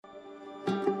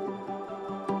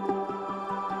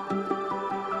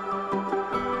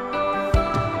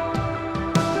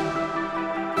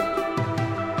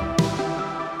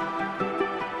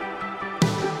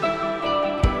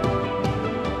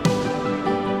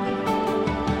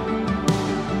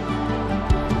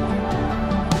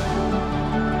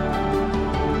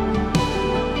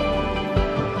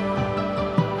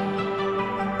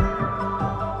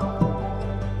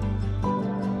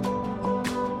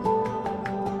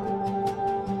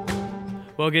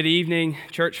Well, good evening,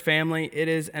 church family. It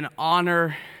is an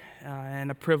honor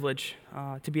and a privilege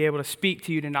to be able to speak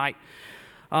to you tonight.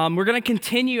 We're going to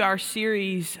continue our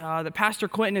series that Pastor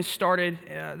Quentin has started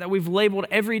that we've labeled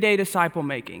Everyday Disciple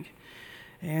Making.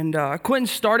 And Quentin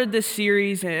started this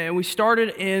series, and we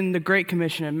started in the Great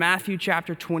Commission in Matthew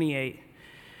chapter 28.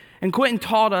 And Quentin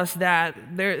taught us that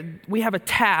we have a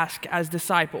task as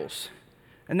disciples,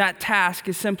 and that task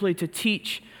is simply to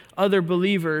teach other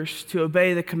believers to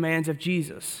obey the commands of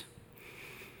Jesus.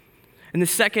 In the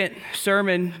second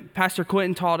sermon, Pastor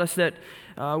Quentin taught us that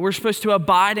we're supposed to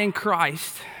abide in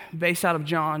Christ, based out of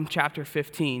John chapter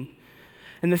 15.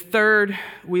 In the third,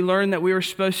 we learned that we were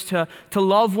supposed to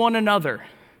love one another.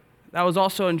 That was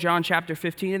also in John chapter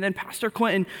 15. And then Pastor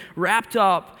Quentin wrapped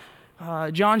up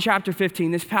John chapter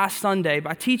 15 this past Sunday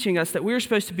by teaching us that we were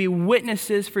supposed to be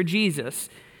witnesses for Jesus,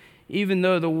 even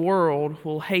though the world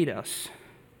will hate us.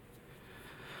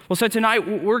 Well, so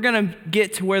tonight we're going to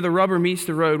get to where the rubber meets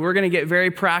the road. We're going to get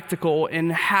very practical in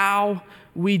how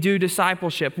we do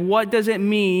discipleship. What does it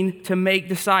mean to make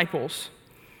disciples?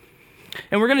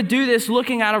 And we're going to do this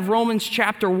looking out of Romans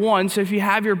chapter 1. So if you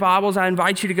have your Bibles, I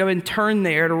invite you to go and turn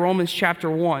there to Romans chapter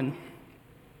 1.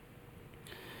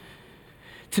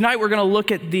 Tonight we're going to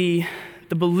look at the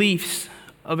beliefs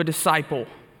of a disciple.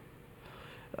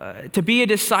 To be a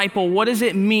disciple, what does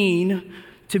it mean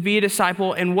to be a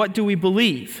disciple, and what do we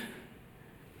believe?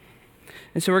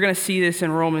 And so we're going to see this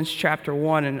in Romans chapter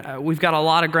 1, and we've got a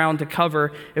lot of ground to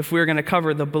cover if we're going to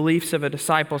cover the beliefs of a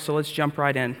disciple, so let's jump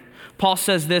right in. Paul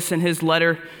says this in his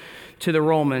letter to the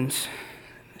Romans.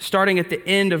 Starting at the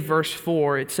end of verse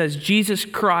 4, it says, Jesus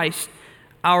Christ,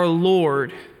 our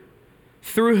Lord,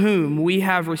 through whom we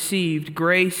have received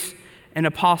grace and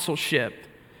apostleship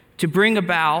to bring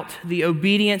about the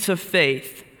obedience of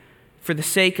faith for the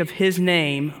sake of his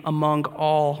name among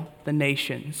all the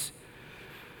nations.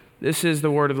 This is the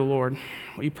word of the Lord.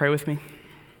 Will you pray with me?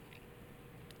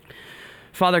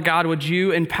 Father God, would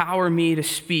you empower me to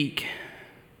speak?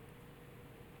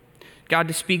 God,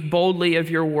 to speak boldly of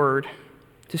your word,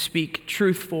 to speak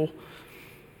truthful,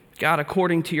 God,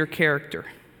 according to your character.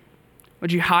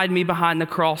 Would you hide me behind the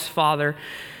cross, Father?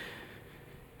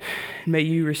 May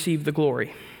you receive the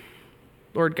glory.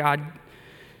 Lord God,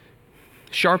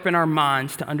 sharpen our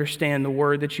minds to understand the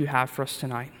word that you have for us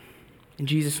tonight. In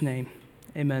Jesus' name,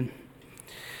 amen.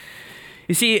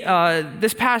 You see,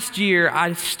 this past year,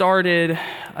 I started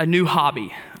a new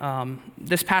hobby.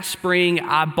 This past spring,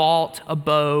 I bought a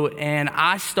bow, and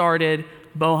I started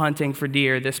bow hunting for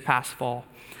deer this past fall.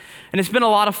 And it's been a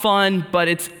lot of fun, but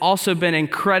it's also been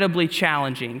incredibly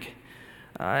challenging.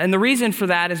 And the reason for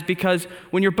that is because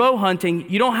when you're bow hunting,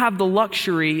 you don't have the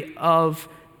luxury of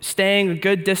staying a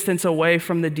good distance away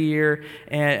from the deer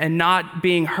and not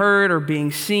being heard or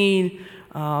being seen,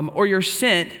 or your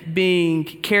scent being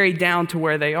carried down to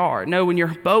where they are. No, when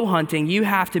you're bow hunting, you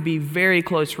have to be very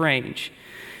close range.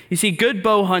 You see, good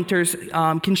bow hunters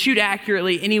can shoot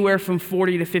accurately anywhere from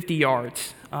 40 to 50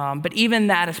 yards, but even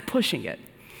that is pushing it.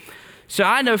 So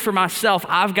I know for myself,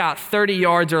 I've got 30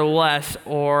 yards or less,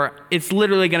 or it's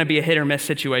literally going to be a hit or miss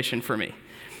situation for me.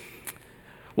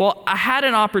 Well, I had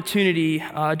an opportunity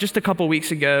just a couple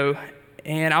weeks ago,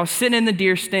 and I was sitting in the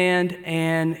deer stand,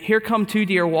 and here come two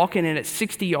deer walking in at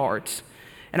 60 yards.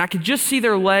 And I could just see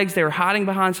their legs. They were hiding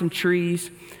behind some trees,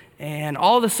 and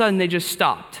all of a sudden they just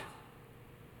stopped.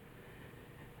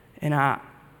 And I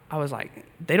was like,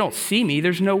 they don't see me.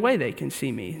 There's no way they can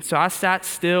see me. So I sat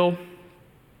still,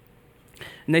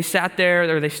 and they sat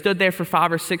there, or they stood there for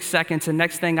 5 or 6 seconds, and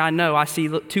next thing I know, I see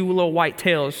two little white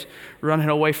tails running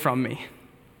away from me.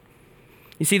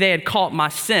 You see, they had caught my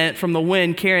scent from the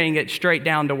wind carrying it straight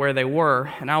down to where they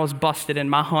were, and I was busted and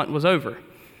my hunt was over.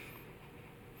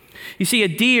 You see, a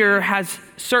deer has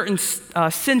certain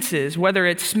senses, whether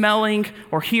it's smelling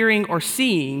or hearing or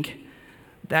seeing,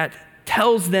 that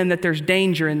tells them that there's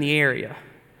danger in the area.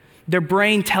 Their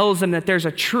brain tells them that there's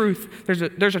a truth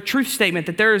statement,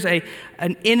 that there is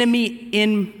an enemy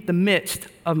in the midst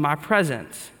of my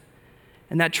presence.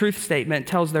 And that truth statement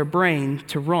tells their brain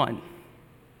to run.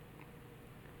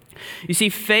 You see,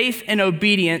 faith and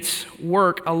obedience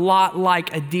work a lot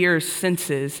like a deer's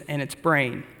senses and its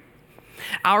brain.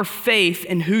 Our faith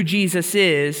in who Jesus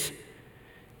is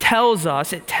tells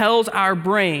our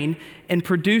brain and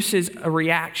produces a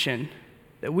reaction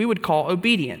that we would call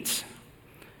obedience.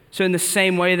 So in the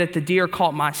same way that the deer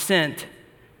caught my scent,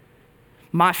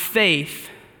 my faith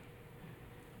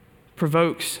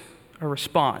provokes a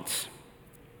response.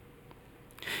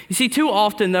 You see, too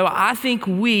often, though, I think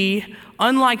we,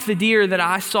 unlike the deer that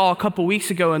I saw a couple weeks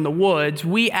ago in the woods,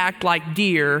 we act like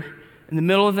deer in the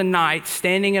middle of the night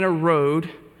standing in a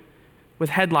road with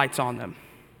headlights on them.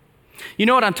 You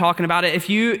know what I'm talking about. If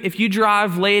you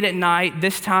drive late at night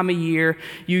this time of year,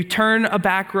 you turn a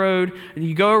back road, and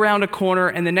you go around a corner,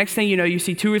 and the next thing you know, you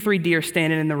see 2 or 3 deer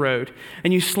standing in the road.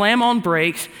 And you slam on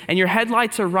brakes, and your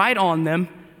headlights are right on them,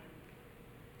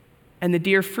 and the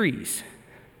deer freeze,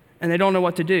 and they don't know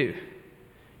what to do.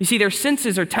 You see, their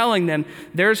senses are telling them,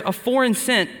 there's a foreign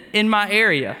scent in my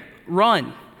area,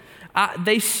 run.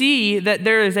 They see that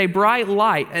there is a bright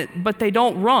light, but they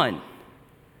don't run.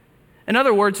 In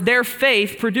other words, their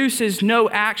faith produces no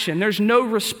action. There's no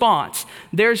response.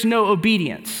 There's no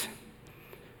obedience.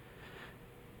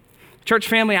 Church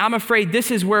family, I'm afraid this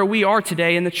is where we are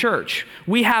today in the church.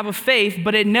 We have a faith,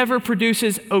 but it never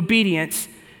produces obedience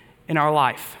in our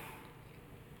life.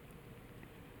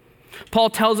 Paul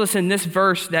tells us in this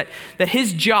verse that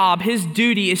his job, his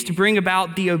duty is to bring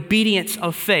about the obedience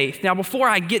of faith. Now, before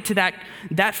I get to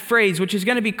that phrase, which is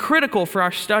going to be critical for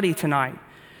our study tonight,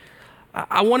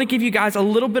 I want to give you guys a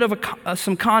little bit of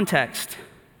some context.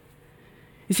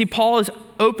 You see, Paul is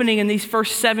opening in these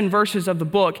first 7 verses of the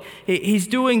book. He's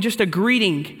doing just a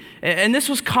greeting. And this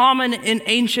was common in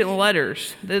ancient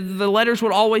letters. The letters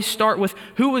would always start with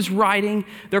who was writing,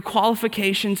 their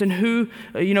qualifications, and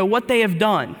what they have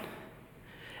done.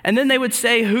 And then they would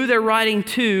say who they're writing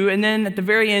to, and then at the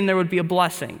very end there would be a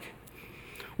blessing.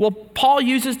 Well, Paul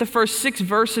uses the first 6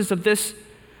 verses of this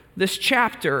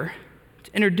chapter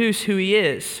to introduce who he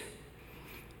is.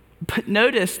 But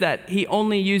notice that he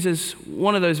only uses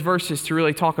one of those verses to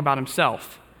really talk about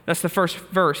himself. That's the first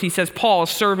verse. He says, Paul, a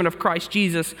servant of Christ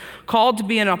Jesus, called to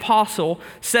be an apostle,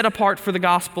 set apart for the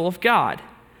gospel of God.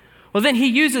 Well, then he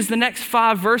uses the next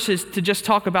 5 verses to just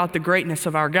talk about the greatness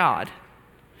of our God.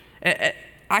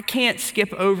 I can't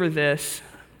skip over this,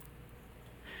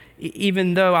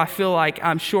 even though I feel like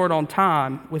I'm short on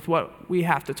time with what we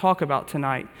have to talk about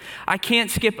tonight. I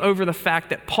can't skip over the fact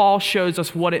that Paul shows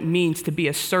us what it means to be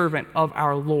a servant of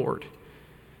our Lord.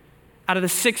 Out of the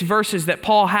 6 verses that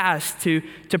Paul has to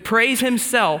praise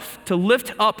himself, to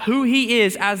lift up who he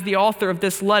is as the author of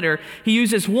this letter, he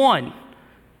uses 1,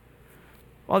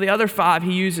 while the other 5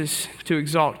 he uses to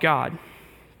exalt God.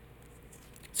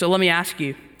 So let me ask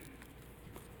you,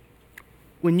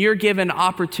 when you're given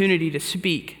opportunity to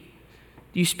speak,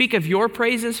 do you speak of your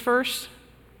praises first?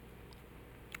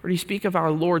 Or do you speak of our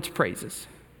Lord's praises?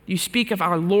 Do you speak of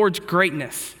our Lord's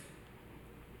greatness?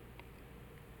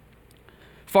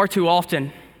 Far too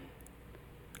often,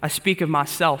 I speak of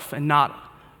myself and not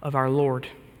of our Lord.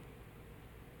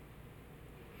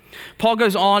 Paul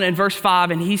goes on in verse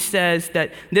 5 and he says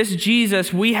that this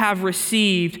Jesus, we have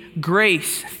received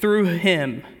grace through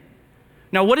him.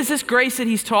 Now, what is this grace that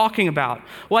he's talking about?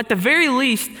 Well, at the very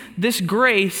least, this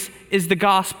grace is the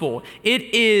gospel. It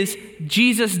is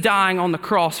Jesus dying on the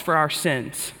cross for our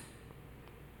sins.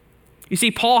 You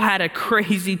see, Paul had a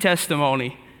crazy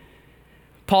testimony.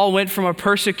 Paul went from a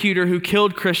persecutor who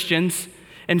killed Christians,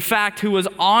 in fact, who was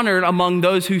honored among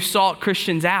those who sought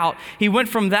Christians out. He went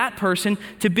from that person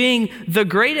to being the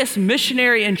greatest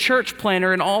missionary and church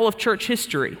planter in all of church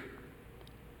history.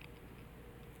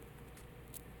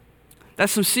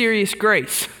 That's some serious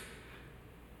grace.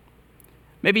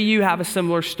 Maybe you have a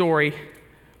similar story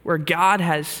where God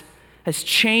has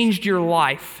changed your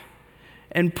life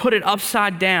and put it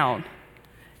upside down,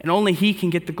 and only he can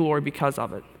get the glory because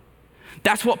of it.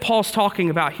 That's what Paul's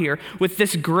talking about here with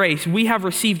this grace. We have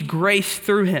received grace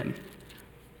through him.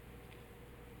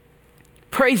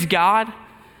 Praise God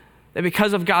that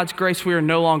because of God's grace, we are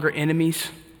no longer enemies,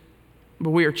 but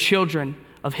we are children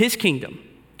of his kingdom,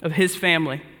 of his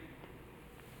family.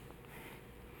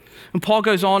 And Paul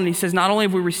goes on and he says, not only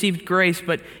have we received grace,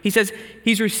 but he says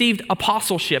he's received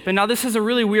apostleship. And now this is a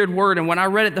really weird word. And when I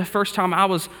read it the first time, I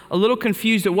was a little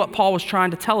confused at what Paul was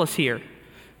trying to tell us here.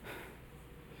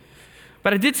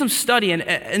 But I did some study,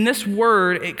 and this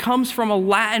word, it comes from a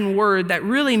Latin word that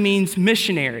really means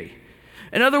missionary.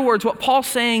 In other words, what Paul's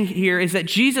saying here is that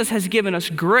Jesus has given us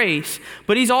grace,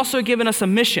 but he's also given us a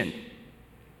mission.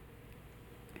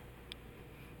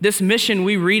 This mission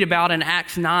we read about in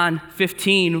Acts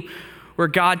 9:15, where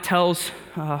God tells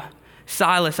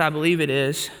Silas, I believe it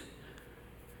is,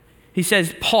 he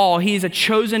says, Paul, he is a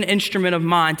chosen instrument of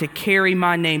mine to carry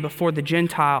my name before the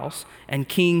Gentiles and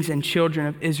kings and children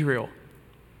of Israel.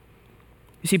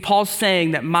 You see, Paul's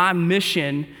saying that my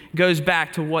mission goes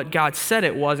back to what God said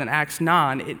it was in Acts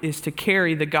 9. It is to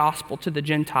carry the gospel to the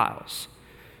Gentiles.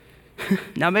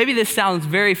 Now, maybe this sounds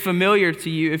very familiar to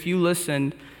you if you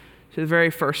listened to the very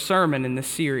first sermon in this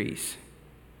series.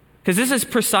 Because this is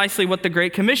precisely what the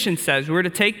Great Commission says. We're to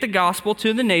take the gospel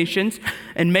to the nations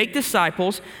and make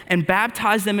disciples and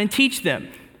baptize them and teach them.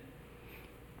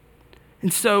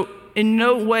 And so in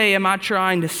no way am I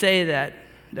trying to say that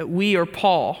that we are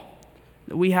Paul,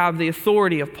 that we have the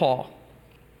authority of Paul.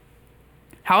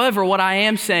 However, what I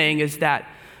am saying is that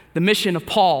the mission of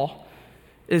Paul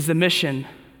is the mission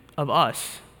of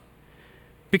us.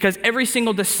 Because every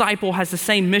single disciple has the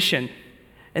same mission,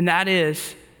 and that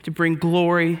is to bring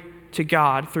glory to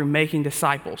God through making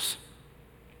disciples.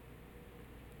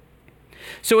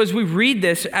 So as we read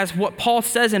this, as what Paul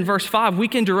says in verse 5, we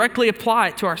can directly apply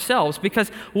it to ourselves because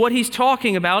what he's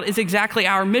talking about is exactly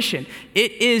our mission.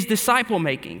 It is disciple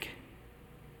making.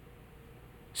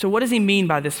 So what does he mean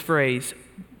by this phrase,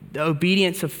 the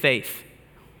obedience of faith?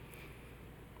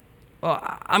 Well,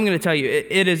 I'm going to tell you,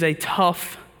 it is a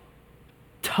tough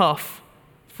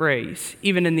phrase,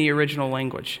 even in the original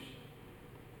language.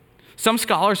 Some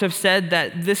scholars have said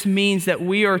that this means that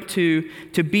we are to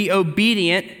be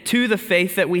obedient to the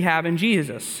faith that we have in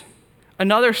Jesus.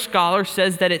 Another scholar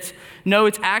says that it's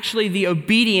actually the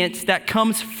obedience that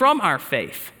comes from our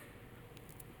faith.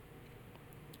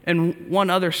 And one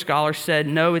other scholar said,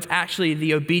 no, it's actually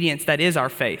the obedience that is our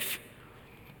faith.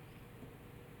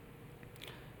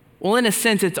 Well, in a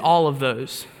sense, it's all of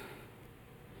those.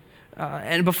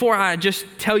 And before I just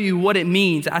tell you what it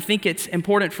means, I think it's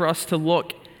important for us to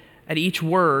look at each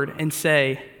word and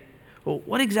say, well,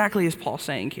 what exactly is Paul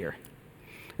saying here?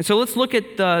 And so let's look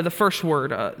at the first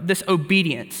word, this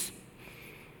obedience.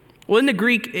 Well, in the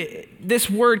Greek, this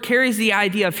word carries the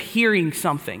idea of hearing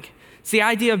something. It's the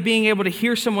idea of being able to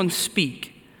hear someone speak.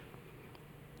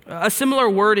 A similar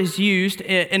word is used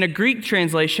in a Greek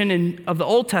translation of the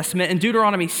Old Testament in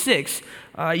Deuteronomy 6.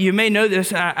 You may know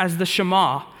this as the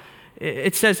Shema.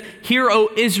 It says, "Hear, O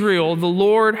Israel, the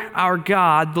Lord our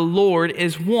God, the Lord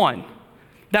is one."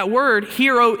 That word,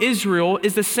 "Hear, O Israel,"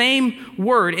 is the same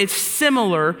word. It's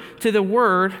similar to the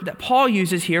word that Paul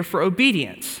uses here for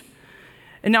obedience.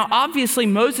 And now, obviously,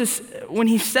 Moses, when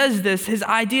he says this, his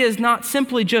idea is not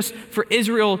simply just for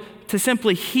Israel to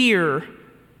simply hear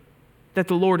that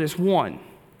the Lord is one.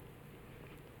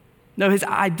 No, his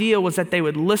idea was that they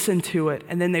would listen to it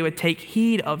and then they would take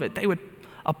heed of it. They would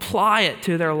apply it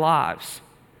to their lives.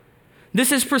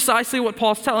 This is precisely what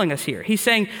Paul's telling us here. He's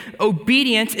saying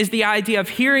obedience is the idea of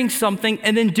hearing something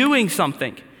and then doing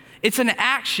something. It's an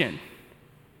action.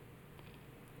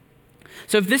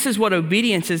 So if this is what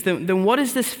obedience is, then what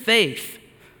is this faith?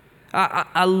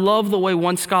 I love the way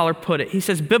one scholar put it. He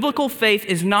says, biblical faith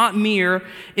is not mere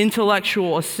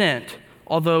intellectual assent,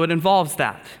 although it involves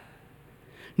that.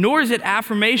 Nor is it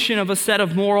affirmation of a set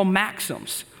of moral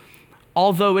maxims,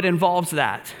 although it involves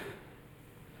that.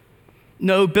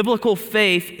 No, biblical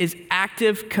faith is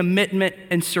active commitment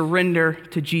and surrender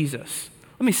to Jesus.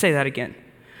 Let me say that again.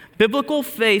 Biblical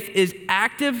faith is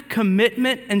active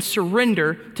commitment and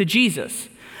surrender to Jesus.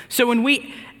 So when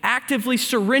we actively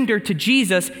surrender to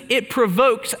Jesus, it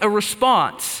provokes a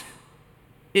response.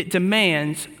 It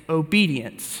demands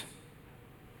obedience.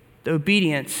 The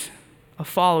obedience of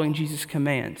following Jesus'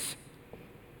 commands.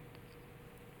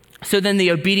 So then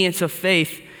the obedience of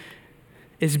faith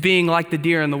is being like the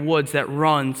deer in the woods that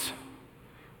runs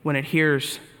when it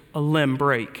hears a limb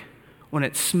break, when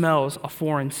it smells a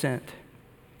foreign scent.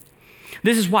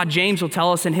 This is why James will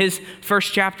tell us in his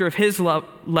first chapter of his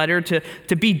letter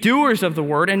to be doers of the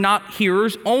word and not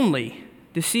hearers only,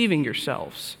 deceiving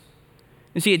yourselves.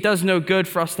 You see, it does no good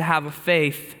for us to have a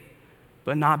faith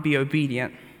but not be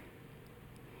obedient.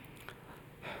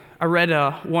 I read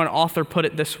one author put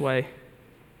it this way,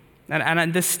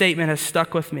 and this statement has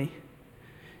stuck with me.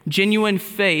 Genuine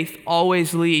faith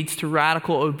always leads to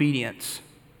radical obedience.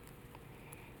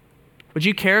 Would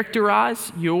you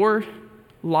characterize your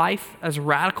life as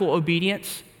radical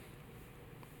obedience?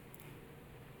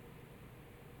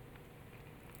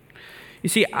 You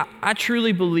see, I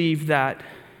truly believe that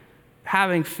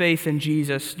having faith in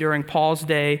Jesus during Paul's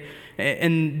day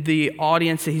and the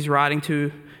audience that he's writing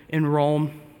to in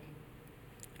Rome,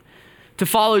 to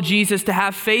follow Jesus, to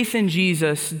have faith in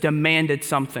Jesus demanded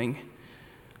something.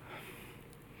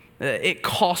 It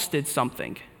costed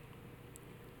something.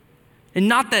 And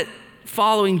not that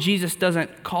following Jesus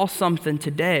doesn't cost something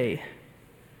today,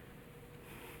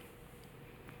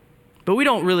 but we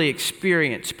don't really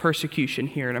experience persecution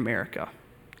here in America.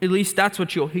 At least that's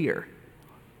what you'll hear.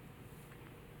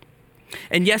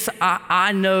 And yes,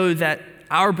 I know that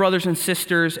our brothers and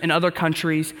sisters in other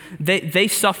countries, they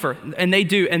suffer, and they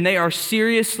do, and they are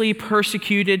seriously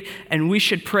persecuted, and we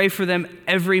should pray for them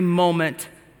every moment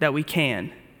that we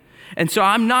can. And so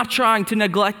I'm not trying to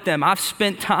neglect them. I've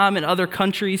spent time in other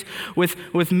countries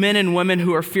with men and women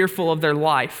who are fearful of their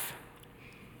life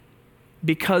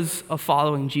because of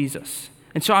following Jesus.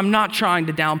 And so I'm not trying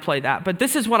to downplay that. But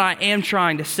this is what I am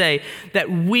trying to say,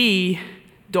 that we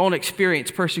don't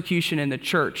experience persecution in the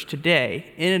church today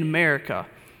in America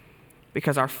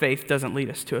because our faith doesn't lead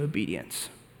us to obedience.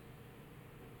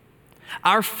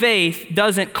 Our faith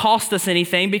doesn't cost us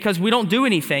anything because we don't do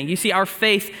anything. You see, our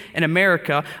faith in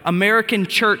America, American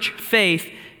church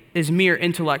faith, is mere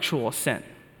intellectual assent.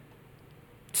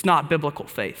 It's not biblical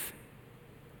faith.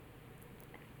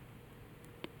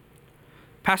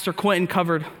 Pastor Quentin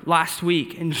covered last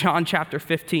week in John chapter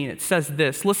 15. It says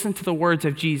this, listen to the words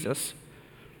of Jesus.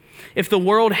 If the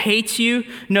world hates you,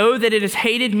 know that it has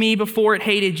hated me before it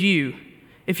hated you.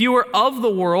 If you were of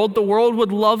the world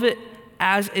would love it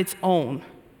as its own.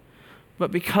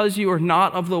 But because you are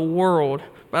not of the world,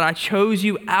 but I chose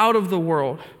you out of the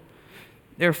world,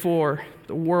 therefore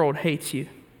the world hates you.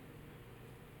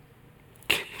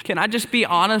 Can I just be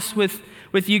honest with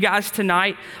you guys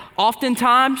tonight?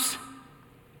 Oftentimes,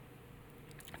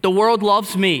 the world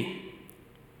loves me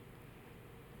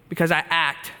because I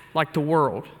act like the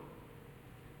world.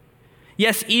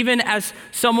 Yes, even as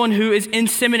someone who is in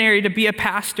seminary to be a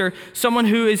pastor, someone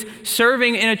who is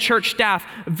serving in a church staff,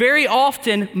 very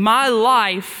often my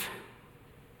life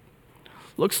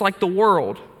looks like the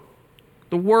world.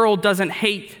 The world doesn't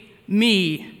hate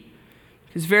me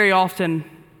because very often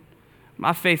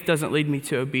my faith doesn't lead me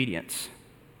to obedience.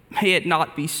 May it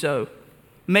not be so.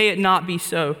 May it not be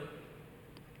so.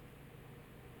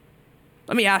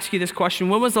 Let me ask you this question.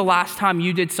 When was the last time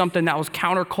you did something that was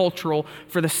countercultural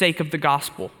for the sake of the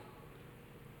gospel?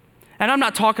 And I'm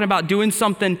not talking about doing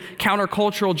something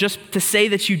countercultural just to say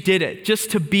that you did it,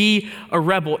 just to be a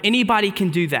rebel. Anybody can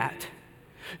do that.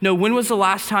 No, when was the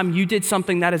last time you did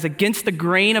something that is against the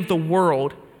grain of the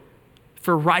world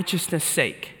for righteousness'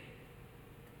 sake?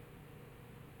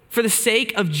 For the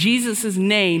sake of Jesus'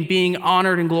 name being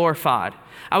honored and glorified?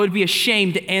 I would be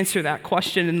ashamed to answer that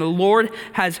question, and the Lord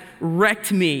has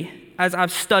wrecked me as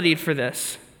I've studied for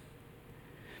this.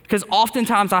 Because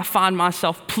oftentimes I find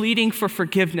myself pleading for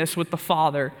forgiveness with the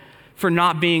Father for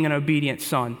not being an obedient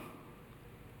son.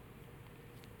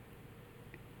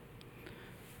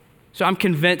 So I'm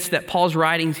convinced that Paul's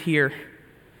writings here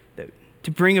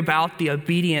to bring about the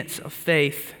obedience of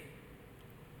faith,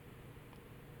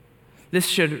 this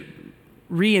should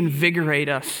reinvigorate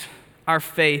us, our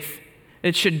faith.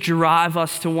 It should drive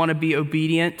us to want to be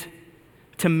obedient,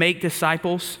 to make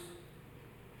disciples.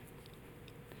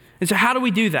 And so how do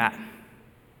we do that?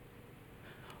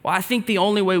 Well, I think the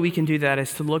only way we can do that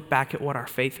is to look back at what our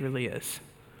faith really is.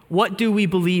 What do we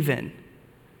believe in?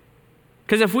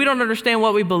 Because if we don't understand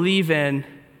what we believe in,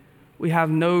 we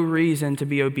have no reason to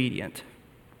be obedient.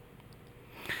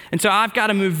 And so I've got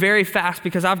to move very fast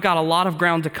because I've got a lot of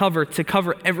ground to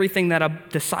cover everything that a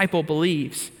disciple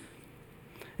believes.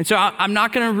 And so I'm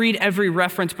not going to read every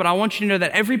reference, but I want you to know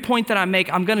that every point that I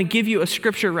make, I'm going to give you a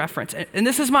scripture reference. And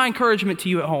this is my encouragement to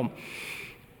you at home.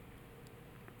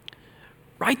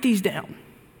 Write these down.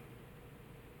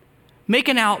 Make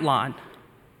an outline.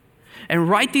 And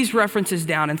write these references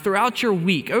down. And throughout your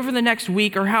week, over the next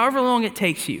week, or however long it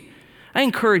takes you, I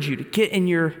encourage you to get in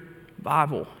your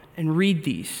Bible and read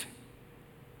these.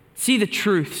 See the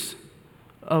truths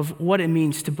of what it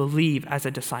means to believe as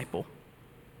a disciple.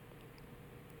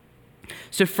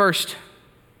 So first,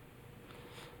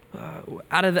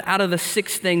 out of the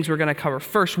 6 things we're going to cover.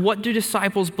 First, what do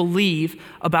disciples believe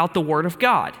about the Word of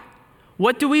God?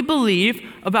 What do we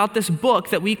believe about this book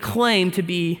that we claim to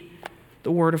be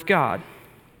the Word of God?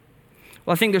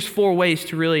 Well, I think there's 4 ways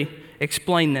to really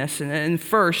explain this. And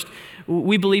first,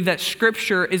 we believe that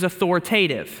Scripture is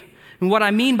authoritative. And what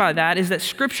I mean by that is that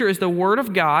Scripture is the Word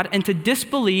of God, and to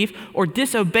disbelieve or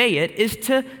disobey it is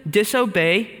to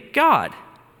disobey God.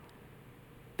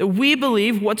 That we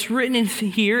believe what's written in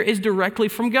here is directly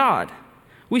from God.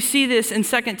 We see this in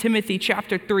 2 Timothy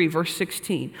chapter 3, verse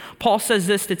 16. Paul says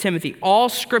this to Timothy, all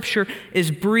Scripture is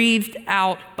breathed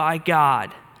out by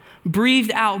God.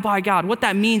 Breathed out by God. What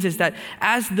that means is that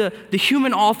as the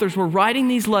human authors were writing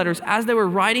these letters, as they were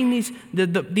writing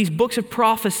these books of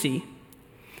prophecy,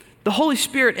 the Holy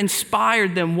Spirit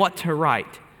inspired them what to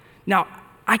write. Now,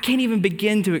 I can't even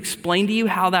begin to explain to you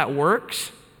how that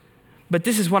works, but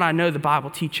this is what I know the Bible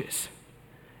teaches.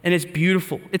 And it's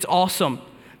beautiful. It's awesome.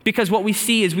 Because what we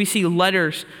see is we see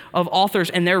letters of authors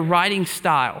and their writing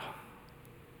style.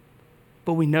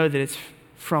 But we know that it's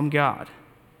from God.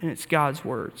 And it's God's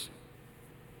words.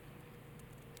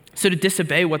 So to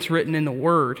disobey what's written in the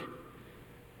Word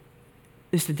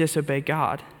is to disobey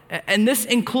God. And this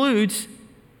includes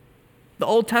the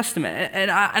Old Testament. And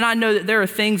I know that there are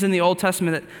things in the Old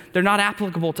Testament that they're not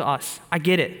applicable to us. I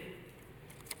get it.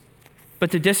 But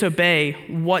to disobey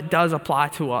what does apply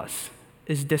to us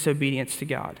is disobedience to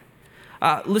God.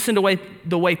 Listen to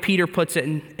the way Peter puts it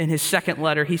in his second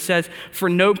letter. He says, "For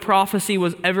no prophecy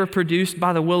was ever produced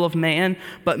by the will of man,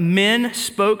 but men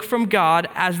spoke from God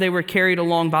as they were carried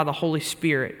along by the Holy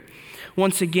Spirit."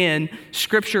 Once again,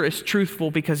 Scripture is truthful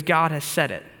because God has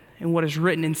said it, and what is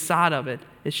written inside of it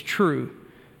is true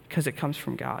because it comes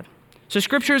from God. So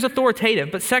Scripture is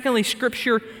authoritative, but secondly,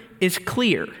 Scripture is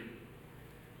clear.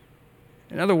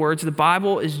 In other words, the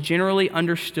Bible is generally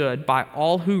understood by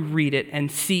all who read it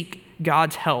and seek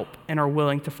God's help and are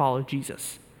willing to follow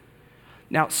Jesus.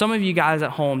 Now, some of you guys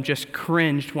at home just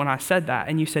cringed when I said that,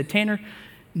 and you said, "Tanner,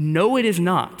 no, it is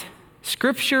not.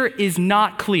 Scripture is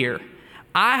not clear.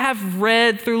 I have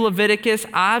read through Leviticus.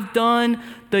 I've done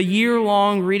the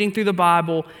year-long reading through the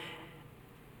Bible,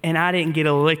 and I didn't get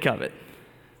a lick of it."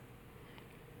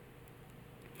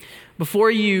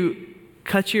 Before you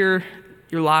cut your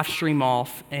live stream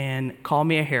off and call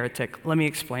me a heretic, let me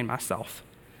explain myself.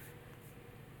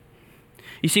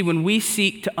 You see, when we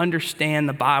seek to understand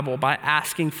the Bible by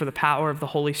asking for the power of the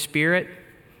Holy Spirit,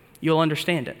 you'll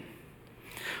understand it.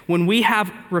 When we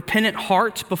have repentant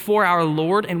hearts before our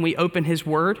Lord and we open His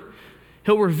Word,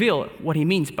 He'll reveal what He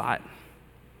means by it.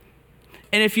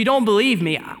 And if you don't believe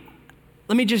me,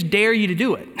 let me just dare you to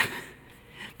do it.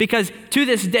 Because to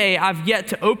this day, I've yet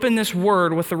to open this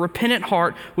Word with a repentant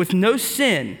heart, with no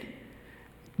sin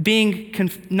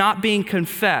not being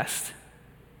confessed,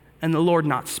 and the Lord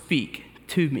not speak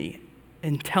to me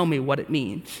and tell me what it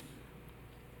means.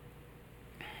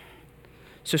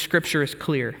 So Scripture is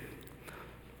clear.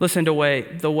 Listen to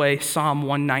the way Psalm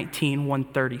 119,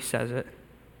 130 says it.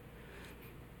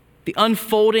 "The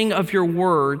unfolding of your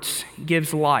words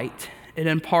gives light. It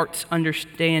imparts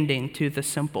understanding to the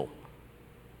simple."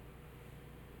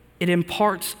 It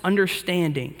imparts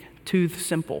understanding to the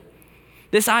simple.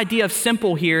 This idea of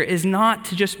simple here is not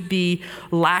to just be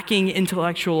lacking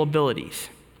intellectual abilities.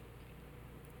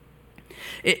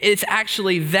 It's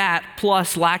actually that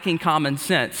plus lacking common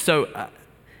sense. So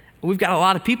we've got a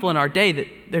lot of people in our day that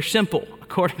they're simple,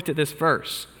 according to this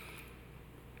verse.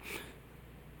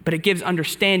 But it gives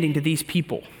understanding to these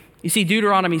people. You see,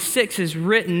 Deuteronomy 6 is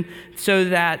written so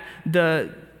that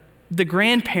the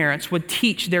grandparents would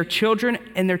teach their children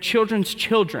and their children's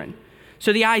children.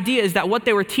 So the idea is that what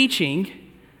they were teaching,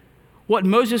 what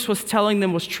Moses was telling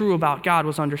them was true about God,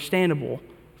 was understandable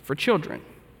for children.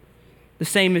 The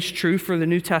same is true for the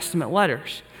New Testament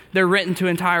letters. They're written to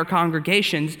entire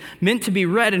congregations, meant to be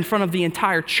read in front of the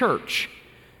entire church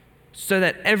so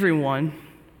that everyone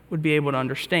would be able to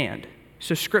understand.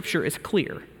 So Scripture is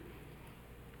clear.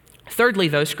 Thirdly,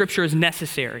 though, Scripture is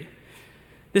necessary.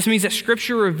 This means that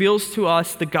Scripture reveals to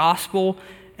us the gospel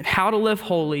and how to live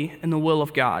holy in the will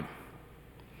of God.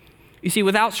 You see,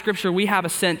 without Scripture, we have a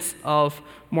sense of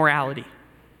morality.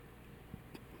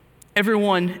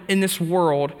 Everyone in this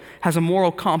world has a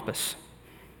moral compass.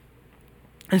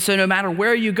 And so no matter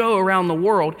where you go around the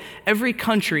world, every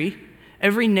country,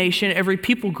 every nation, every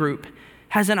people group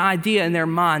has an idea in their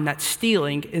mind that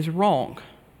stealing is wrong,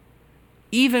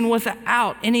 even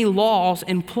without any laws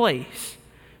in place,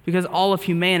 because all of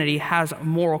humanity has a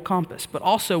moral compass. But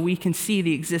also we can see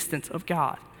the existence of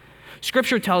God.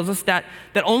 Scripture tells us that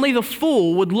only the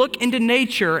fool would look into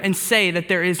nature and say that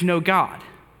there is no God.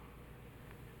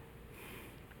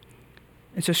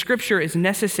 And so Scripture is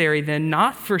necessary then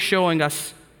not for showing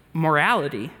us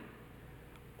morality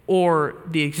or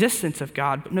the existence of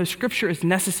God, but no, Scripture is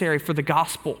necessary for the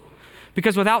gospel.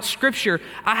 Because without Scripture,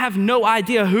 I have no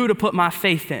idea who to put my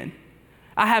faith in.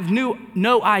 I have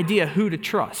no idea who to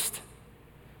trust.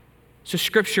 So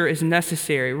Scripture is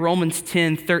necessary. Romans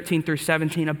 10, 13 through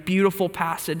 17, a beautiful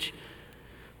passage.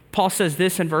 Paul says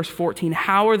this in verse 14,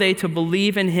 "How are they to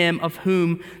believe in him of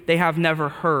whom they have never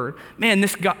heard?" Man,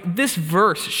 this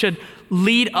verse should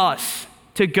lead us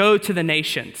to go to the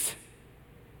nations.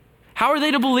 How are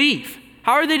they to believe?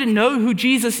 How are they to know who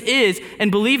Jesus is and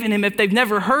believe in him if they've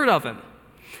never heard of him?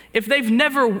 If they've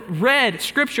never read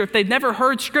Scripture, if they've never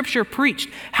heard Scripture preached,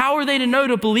 how are they to know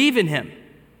to believe in him?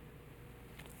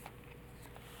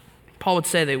 Paul would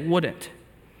say they wouldn't.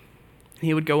 And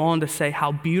he would go on to say,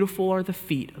 "How beautiful are the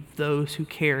feet of those who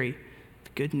carry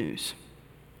the good news."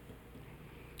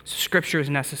 So Scripture is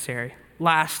necessary.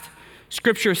 Last,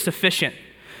 Scripture is sufficient.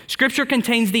 Scripture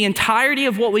contains the entirety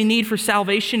of what we need for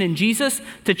salvation in Jesus,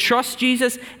 to trust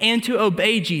Jesus, and to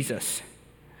obey Jesus.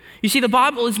 You see, the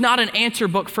Bible is not an answer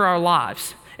book for our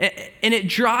lives. And it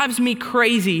drives me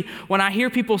crazy when I hear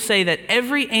people say that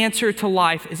every answer to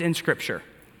life is in Scripture.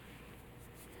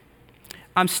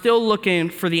 I'm still looking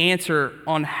for the answer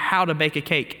on how to bake a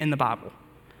cake in the Bible.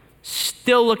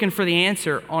 Still looking for the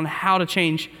answer on how to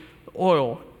change the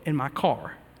oil in my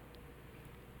car.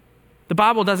 The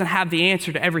Bible doesn't have the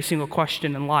answer to every single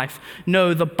question in life.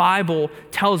 No, the Bible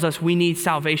tells us we need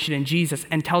salvation in Jesus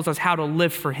and tells us how to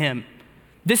live for him.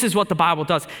 This is what the Bible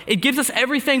does. It gives us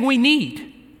everything we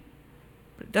need,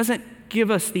 but it doesn't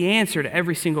give us the answer to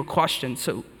every single question.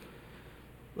 So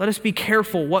let us be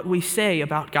careful what we say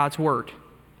about God's word.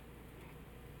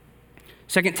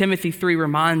 2 Timothy 3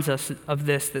 reminds us of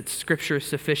this, that Scripture is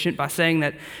sufficient by saying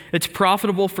that it's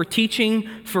profitable for teaching,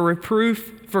 for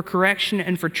reproof, for correction,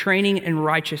 and for training in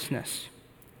righteousness.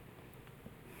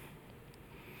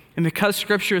 And because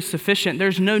Scripture is sufficient,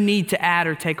 there's no need to add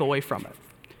or take away from it.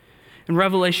 In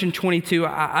Revelation 22,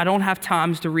 I don't have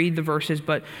times to read the verses,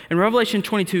 but in Revelation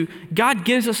 22, God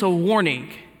gives us a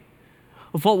warning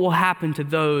of what will happen to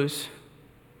those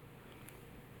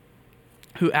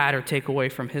who add or take away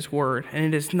from his word, and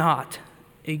it is not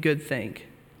a good thing.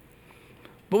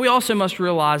 But we also must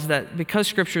realize that because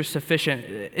Scripture is sufficient,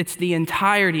 it's the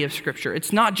entirety of Scripture.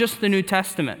 It's not just the New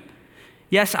Testament.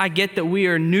 Yes, I get that we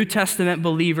are New Testament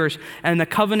believers, and the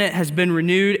covenant has been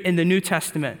renewed in the New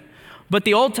Testament. But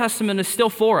the Old Testament is still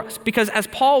for us, because as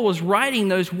Paul was writing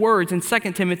those words in 2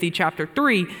 Timothy chapter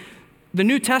 3, the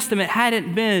New Testament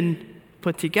hadn't been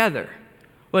put together.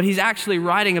 What he's actually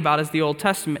writing about is the Old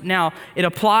Testament. Now, it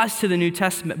applies to the New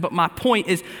Testament, but my point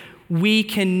is we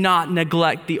cannot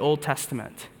neglect the Old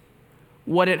Testament,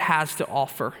 what it has to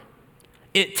offer.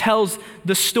 It tells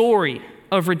the story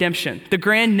of redemption, the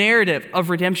grand narrative of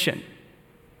redemption.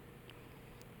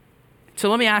 So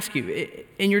let me ask you,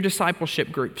 in your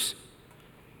discipleship groups,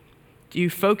 do you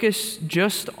focus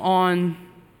just on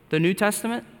the New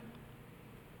Testament?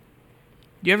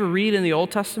 Do you ever read in the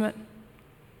Old Testament?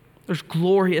 There's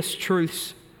glorious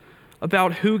truths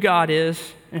about who God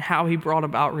is and how he brought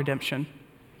about redemption.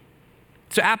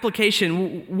 So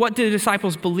application, what do the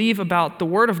disciples believe about the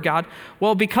Word of God?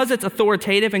 Well, because it's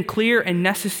authoritative and clear and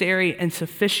necessary and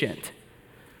sufficient,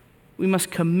 we must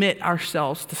commit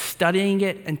ourselves to studying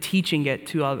it and teaching it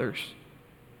to others.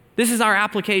 This is our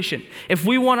application. If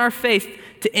we want our faith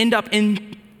to end up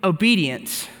in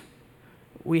obedience,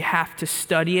 we have to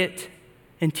study it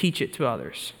and teach it to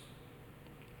others.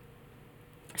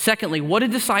 Secondly, what do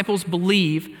disciples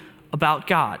believe about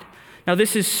God? Now,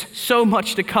 this is so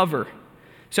much to cover,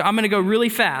 so I'm going to go really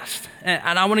fast,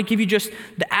 and I want to give you just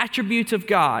the attributes of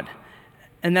God,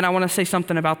 and then I want to say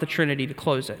something about the Trinity to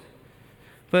close it.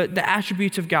 But the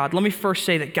attributes of God, let me first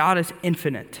say that God is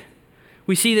infinite.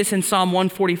 We see this in Psalm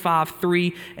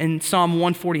 145:3 and Psalm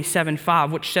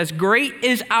 147:5, which says, "Great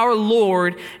is our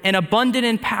Lord and abundant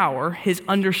in power. His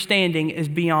understanding is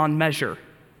beyond measure."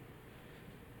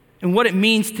 And what it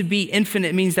means to be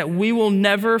infinite means that we will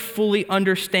never fully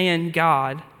understand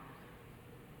God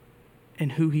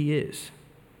and who he is.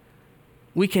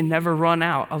 We can never run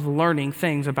out of learning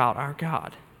things about our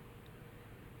God.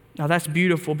 Now that's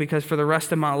beautiful, because for the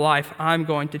rest of my life, I'm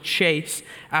going to chase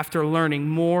after learning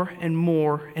more and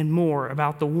more and more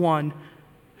about the one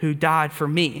who died for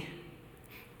me.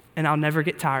 And I'll never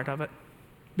get tired of it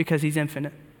because he's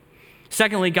infinite.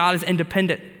 Secondly, God is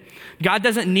independent. God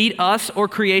doesn't need us or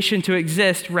creation to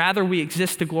exist. Rather, we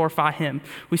exist to glorify him.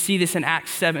 We see this in Acts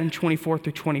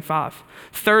 7:24-25.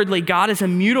 Thirdly, God is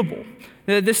immutable.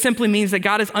 This simply means that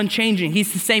God is unchanging.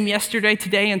 He's the same yesterday,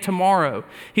 today, and tomorrow.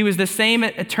 He was the same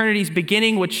at eternity's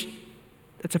beginning, which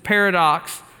it's a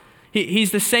paradox.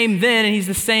 He's the same then, and he's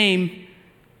the same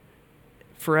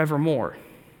forevermore.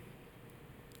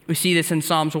 We see this in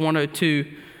Psalms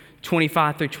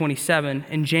 102:25-27,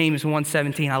 and James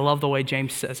 1:17. I love the way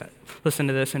James says it. Listen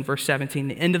to this in verse 17,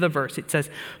 the end of the verse. It says,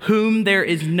 "Whom there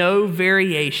is no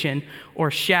variation or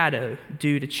shadow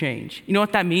due to change." You know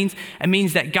what that means? It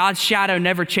means that God's shadow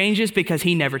never changes because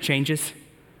he never changes.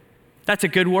 That's a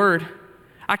good word.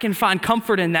 I can find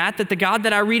comfort in that the God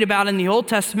that I read about in the Old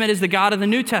Testament is the God of the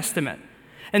New Testament.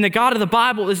 And the God of the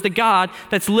Bible is the God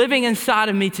that's living inside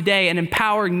of me today and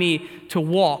empowering me to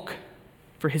walk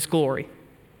for his glory.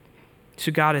 So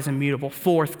God is immutable.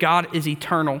 Fourth, God is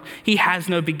eternal. He has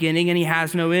no beginning and he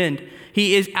has no end.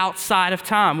 He is outside of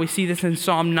time. We see this in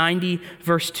Psalm 90,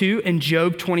 verse 2, and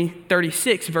Job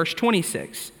 36, verse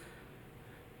 26.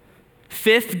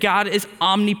 Fifth, God is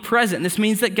omnipresent. This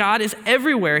means that God is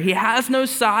everywhere. He has no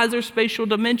size or spatial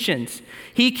dimensions.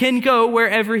 He can go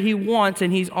wherever he wants,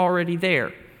 and he's already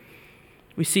there.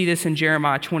 We see this in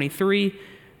Jeremiah 23,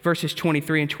 verses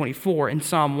 23 and 24, in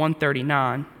Psalm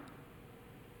 139.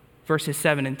 Verses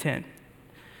 7 and 10.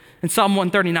 And Psalm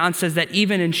 139 says that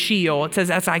even in Sheol, it says,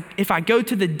 if I go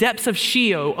to the depths of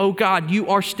Sheol, oh God, you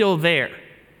are still there.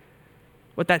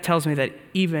 What that tells me that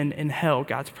even in hell,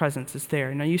 God's presence is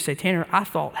there. Now you say, Tanner, I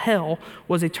thought hell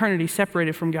was eternity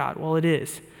separated from God. Well, it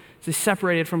is. It's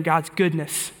separated from God's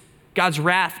goodness God's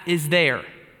wrath is there.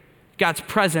 God's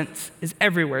presence is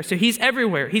everywhere. So he's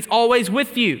everywhere. He's always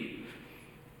with you.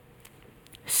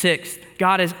 Sixth,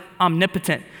 God is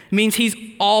omnipotent. It means he's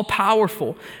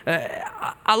all-powerful.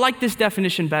 I like this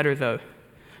definition better, though.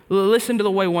 Listen to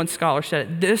the way one scholar said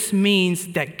it. This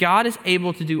means that God is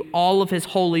able to do all of his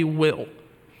holy will.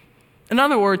 In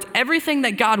other words, everything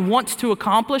that God wants to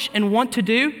accomplish and want to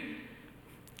do,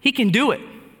 he can do it.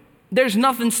 There's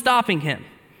nothing stopping him.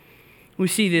 We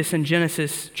see this in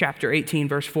Genesis chapter 18,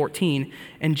 verse 14,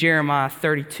 and Jeremiah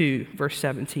 32, verse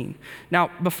 17. Now,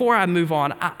 before I move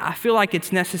on, I feel like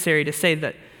it's necessary to say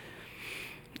that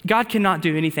God cannot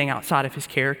do anything outside of his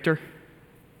character.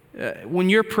 When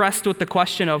you're pressed with the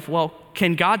question of, well,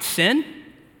 can God sin?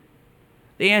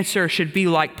 The answer should be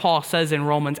like Paul says in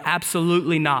Romans,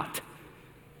 absolutely not.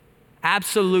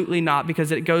 Absolutely not,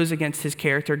 because it goes against his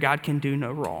character. God can do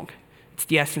no wrong. It's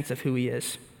the essence of who he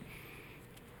is.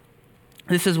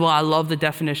 This is why I love the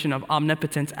definition of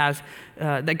omnipotence as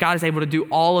that God is able to do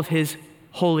all of his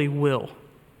holy will.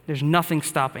 There's nothing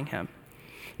stopping him.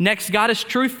 Next, God is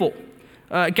truthful.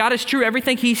 God is true.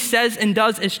 Everything he says and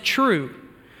does is true.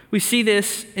 We see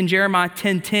this in Jeremiah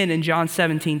 10:10 and John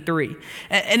 17:3.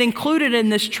 And included in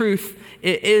this truth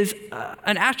is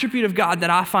an attribute of God that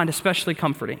I find especially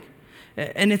comforting,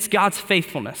 and it's God's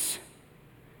faithfulness.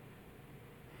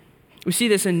 We see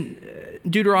this in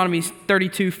Deuteronomy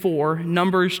 32:4,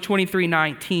 Numbers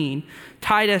 23:19,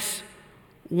 Titus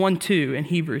 1:2, and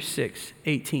Hebrews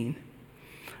 6:18.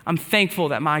 I'm thankful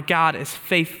that my God is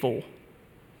faithful,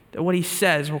 that what he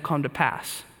says will come to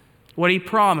pass. What he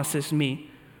promises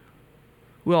me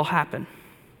will happen.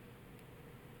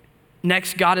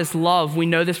 Next, God is love. We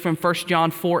know this from 1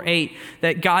 John 4:8,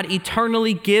 that God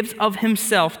eternally gives of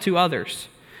himself to others.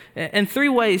 In three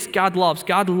ways God loves.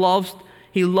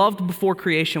 He loved before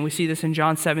creation. We see this in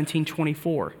John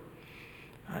 17:24.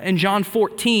 In John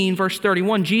 14, verse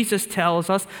 31, Jesus tells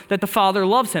us that the Father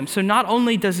loves him. So not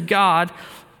only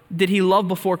did he love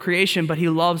before creation, but he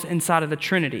loves inside of the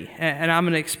Trinity. And I'm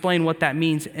going to explain what that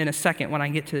means in a second when I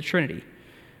get to the Trinity.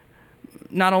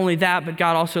 Not only that, but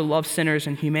God also loves sinners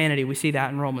and humanity. We see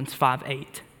that in Romans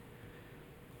 5:8.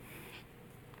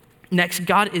 Next,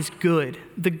 God is good.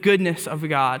 The goodness of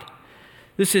God.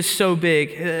 This is so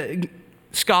big.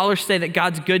 Scholars say that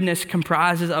God's goodness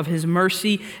comprises of his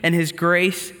mercy and his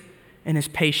grace and his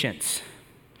patience.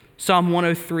 Psalm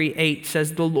 103:8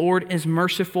 says, "The Lord is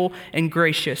merciful and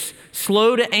gracious,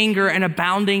 slow to anger and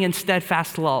abounding in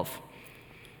steadfast love."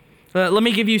 Let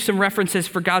me give you some references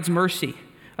for God's mercy.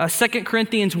 2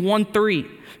 Corinthians 1:3,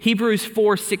 Hebrews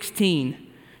 4:16,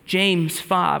 James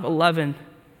 5:11.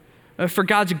 For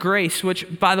God's grace,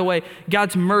 which, by the way,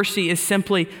 God's mercy is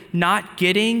simply not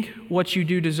getting what you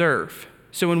do deserve.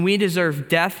 So when we deserve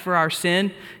death for our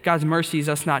sin, God's mercy is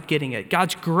us not getting it.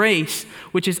 God's grace,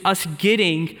 which is us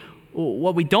getting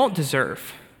what we don't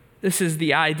deserve. This is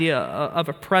the idea of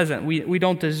a present. We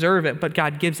don't deserve it, but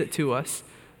God gives it to us.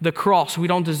 The cross, we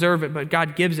don't deserve it, but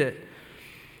God gives it.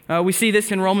 We see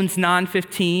this in Romans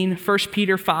 9:15, 1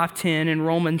 Peter 5:10, and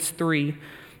Romans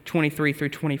 3:23 through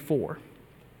 24.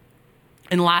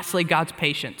 And lastly, God's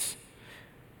patience.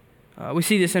 We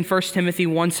see this in 1 Timothy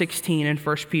 1:16 and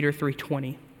 1 Peter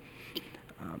 3:20.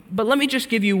 But let me just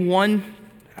give you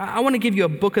I want to give you a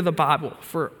book of the Bible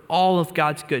for all of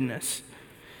God's goodness.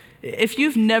 If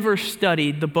you've never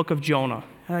studied the book of Jonah,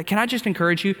 can I just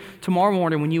encourage you, tomorrow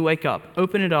morning when you wake up,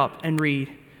 open it up and read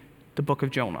the book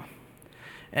of Jonah.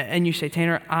 And you say,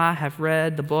 Tanner, I have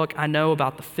read the book. I know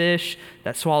about the fish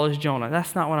that swallows Jonah.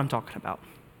 That's not what I'm talking about.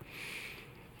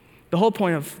 The whole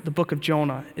point of the book of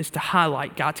Jonah is to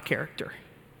highlight God's character,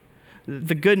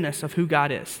 the goodness of who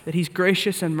God is, that he's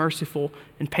gracious and merciful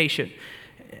and patient.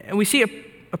 And we see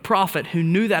a prophet who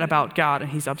knew that about God,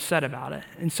 and he's upset about it.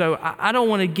 And so I don't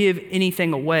want to give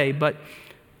anything away, but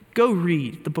go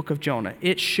read the book of Jonah.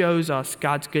 It shows us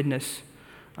God's goodness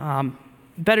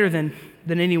better than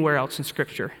anywhere else in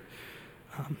Scripture.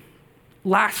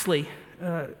 Lastly,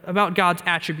 about God's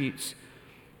attributes.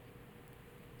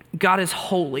 God is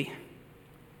holy.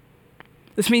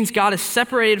 This means God is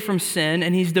separated from sin,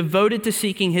 and he's devoted to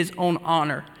seeking his own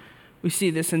honor. We see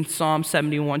this in Psalm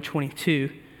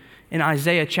 71:22, in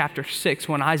Isaiah chapter 6,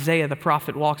 when Isaiah the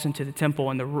prophet walks into the temple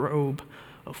and the robe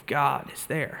of God is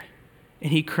there.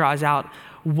 And he cries out,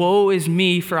 "Woe is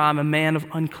me, for I'm a man of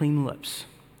unclean lips."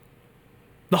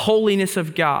 The holiness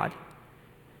of God.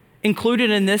 Included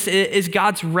in this is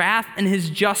God's wrath and his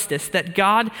justice, that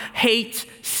God hates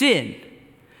sin,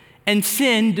 and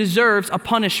sin deserves a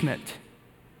punishment.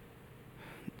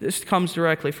 This comes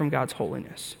directly from God's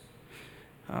holiness.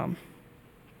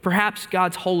 Perhaps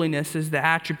God's holiness is the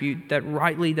attribute that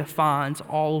rightly defines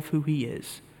all of who he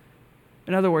is.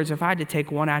 In other words, if I had to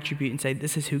take one attribute and say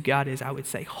this is who God is, I would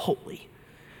say holy,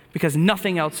 because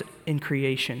nothing else in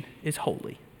creation is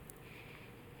holy.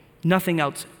 Nothing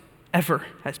else ever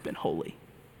has been holy.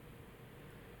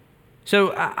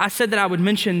 So I said that I would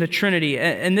mention the Trinity,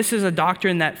 and this is a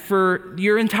doctrine that for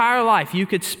your entire life you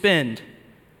could spend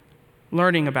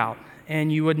learning about,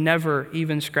 and you would never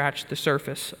even scratch the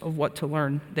surface of what to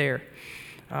learn there.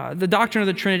 The doctrine of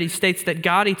the Trinity states that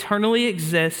God eternally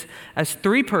exists as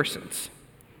three persons: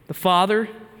 the Father,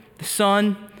 the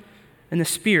Son, and the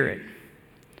Spirit.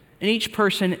 And each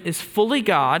person is fully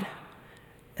God,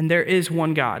 and there is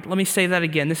one God. Let me say that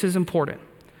again. This is important.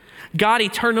 God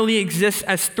eternally exists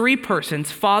as three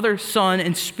persons: Father, Son,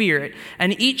 and Spirit.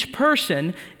 And each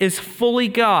person is fully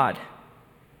God,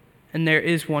 and there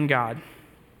is one God.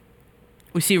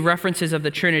 We see references of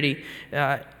the Trinity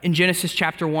in Genesis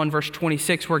chapter 1, verse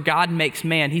 26, where God makes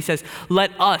man. He says,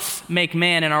 "Let us make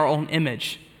man in our own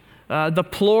image." The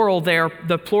plural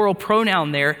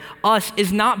pronoun there, us,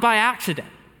 is not by accident.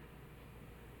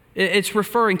 It's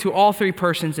referring to all three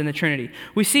persons in the Trinity.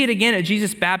 We see it again at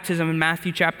Jesus' baptism in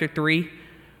Matthew chapter 3,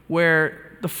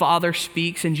 where the Father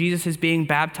speaks and Jesus is being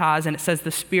baptized, and it says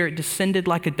the Spirit descended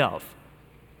like a dove.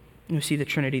 You see the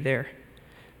Trinity there.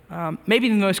 Maybe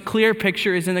the most clear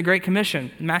picture is in the Great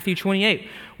Commission, Matthew 28,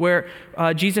 where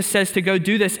Jesus says to go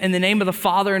do this in the name of the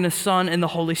Father and the Son and the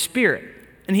Holy Spirit.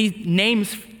 And he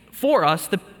names for us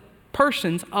the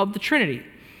persons of the Trinity.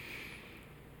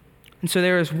 And so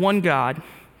there is one God,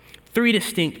 three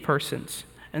distinct persons,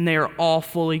 and they are all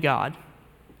fully God.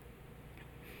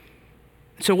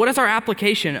 So what is our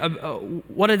application of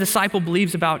what a disciple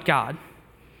believes about God?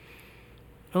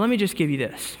 Well, let me just give you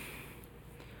this.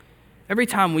 Every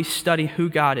time we study who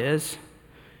God is,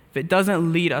 if it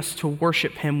doesn't lead us to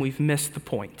worship him, we've missed the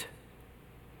point.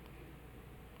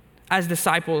 As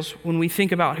disciples, when we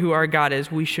think about who our God is,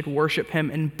 we should worship him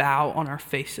and bow on our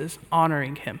faces,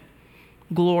 honoring him,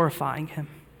 glorifying him.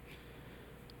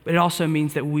 But it also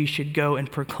means that we should go and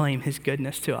proclaim his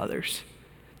goodness to others.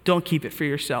 Don't keep it for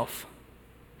yourself.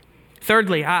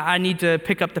 Thirdly, I need to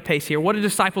pick up the pace here. What do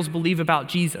disciples believe about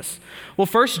Jesus? Well,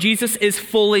 first, Jesus is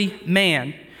fully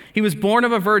man. He was born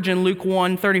of a virgin. Luke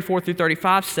 1, 34 through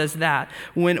 35 says that.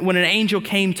 When an angel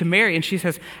came to Mary and she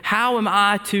says, "How am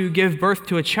I to give birth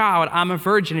to a child? I'm a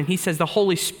virgin." And he says, "The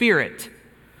Holy Spirit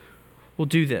will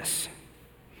do this.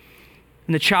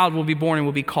 And the child will be born and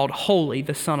will be called Holy,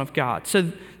 the Son of God."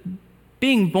 So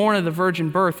being born of the virgin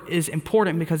birth is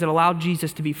important because it allowed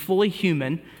Jesus to be fully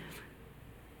human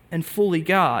and fully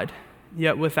God,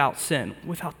 yet without sin,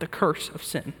 without the curse of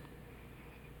sin.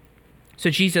 So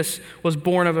Jesus was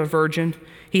born of a virgin.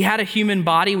 He had a human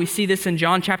body. We see this in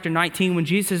John chapter 19 when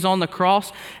Jesus is on the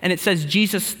cross, and it says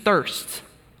Jesus thirsts.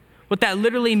 What that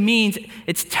literally means,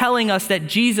 it's telling us that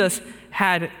Jesus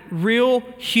had real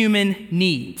human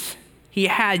needs. He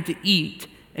had to eat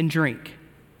and drink.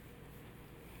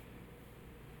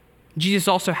 Jesus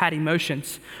also had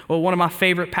emotions. Well, one of my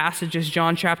favorite passages,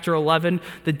 John chapter 11,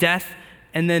 the death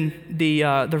and then the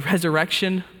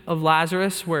resurrection of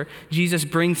Lazarus, where Jesus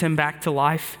brings him back to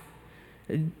life.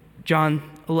 John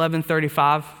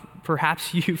 11:35,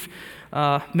 perhaps you've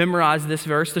memorized this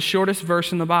verse, the shortest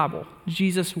verse in the Bible.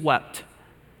 Jesus wept.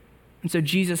 And so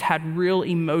Jesus had real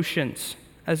emotions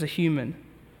as a human.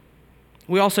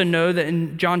 We also know that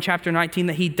in John chapter 19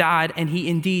 that he died and he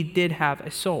indeed did have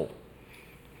a soul.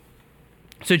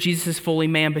 So Jesus is fully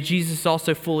man, but Jesus is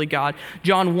also fully God.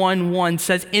 John 1:1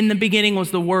 says, "In the beginning was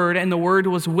the Word, and the Word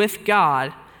was with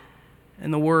God,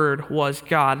 and the Word was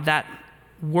God." That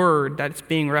word that's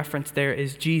being referenced there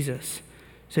is Jesus.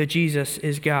 So Jesus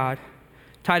is God.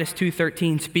 Titus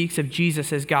 2:13 speaks of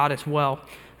Jesus as God as well.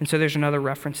 And so there's another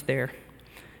reference there.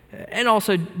 And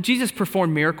also, Jesus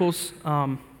performed miracles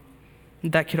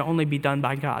that could only be done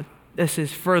by God. This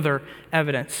is further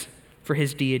evidence for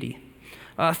his deity.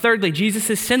 Thirdly, Jesus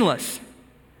is sinless.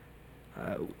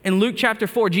 In Luke chapter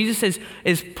 4, Jesus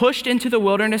is pushed into the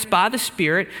wilderness by the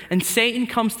Spirit, and Satan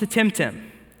comes to tempt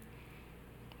him.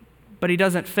 But he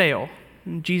doesn't fail.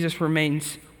 Jesus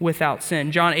remains without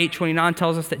sin. John 8:29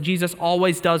 tells us that Jesus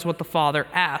always does what the Father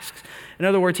asks. In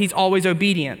other words, he's always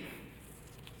obedient.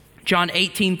 John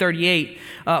 18:38,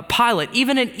 Pilate,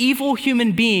 even an evil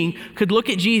human being, could look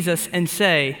at Jesus and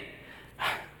say,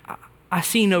 "I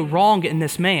see no wrong in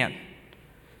this man."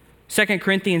 2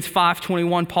 Corinthians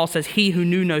 5:21, Paul says, "He who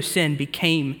knew no sin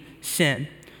became sin."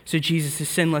 So Jesus is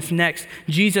sinless. Next,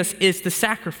 Jesus is the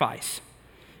sacrifice.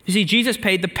 You see, Jesus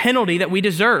paid the penalty that we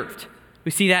deserved.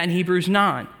 We see that in Hebrews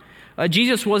 9.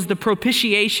 Jesus was the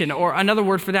propitiation, or another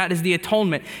word for that is the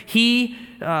atonement. He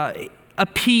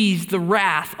appeased the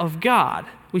wrath of God.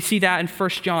 We see that in 1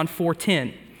 John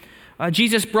 4:10.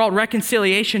 Jesus brought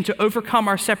reconciliation to overcome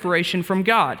our separation from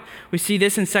God. We see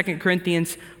this in 2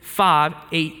 Corinthians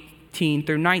 5:18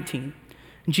 through 19.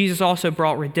 And Jesus also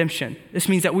brought redemption. This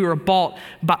means that we were bought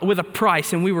with a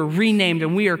price, and we were renamed,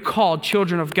 and we are called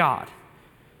children of God.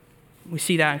 We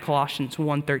see that in Colossians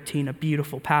 1:13, a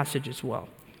beautiful passage as well.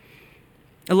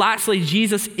 And lastly,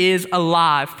 Jesus is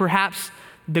alive. Perhaps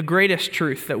the greatest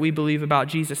truth that we believe about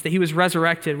Jesus, that he was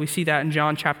resurrected. We see that in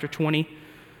John chapter 20.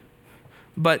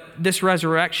 But this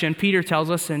resurrection, Peter tells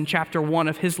us in chapter 1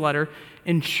 of his letter,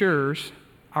 ensures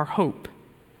our hope.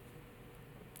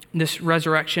 This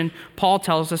resurrection, Paul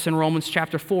tells us in Romans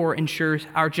chapter 4, ensures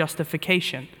our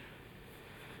justification.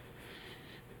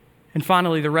 And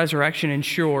finally, the resurrection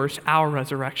ensures our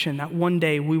resurrection, that one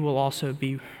day we will also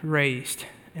be raised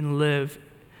and live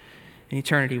in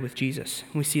eternity with Jesus.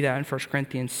 We see that in 1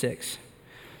 Corinthians 6.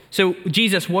 So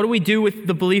Jesus, what do we do with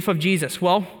the belief of Jesus?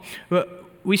 Well,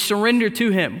 we surrender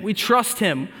to him. We trust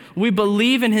him. We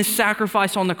believe in his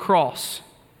sacrifice on the cross.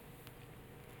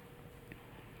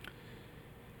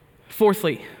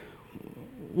 Fourthly,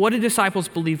 what do disciples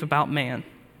believe about man?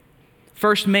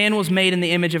 First, man was made in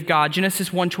the image of God.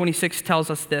 Genesis 1:26 tells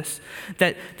us this,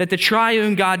 that the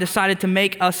triune God decided to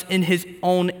make us in his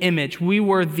own image. We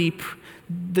were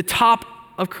the top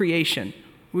of creation.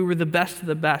 We were the best of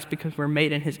the best because we're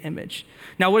made in his image.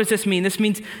 Now, what does this mean? This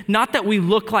means not that we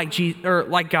look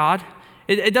like God.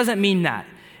 It doesn't mean that.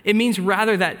 It means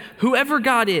rather that whoever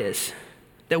God is,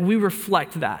 that we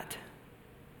reflect that.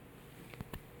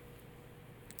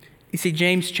 You see,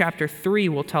 James chapter 3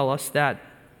 will tell us that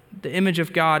the image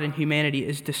of God in humanity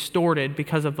is distorted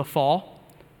because of the fall,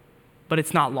 but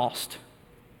it's not lost.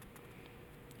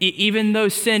 Even though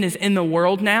sin is in the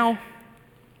world now,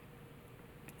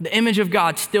 the image of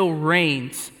God still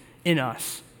reigns in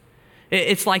us.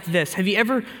 It's like this. Have you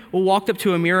ever walked up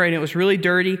to a mirror and it was really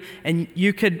dirty and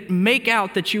you could make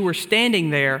out that you were standing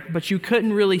there, but you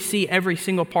couldn't really see every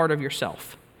single part of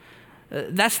yourself?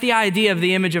 That's the idea of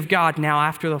the image of God now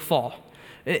after the fall,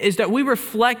 is that we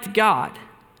reflect God,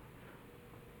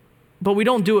 but we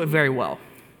don't do it very well.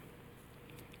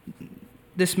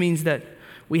 This means that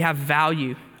we have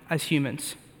value as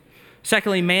humans.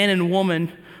 Secondly, man and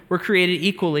woman were created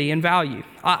equally in value.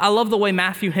 I love the way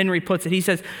Matthew Henry puts it. He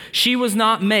says, she was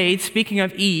not made, speaking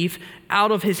of Eve, out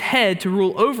of his head to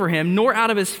rule over him, nor out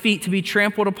of his feet to be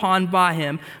trampled upon by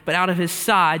him, but out of his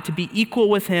side to be equal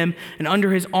with him, and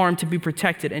under his arm to be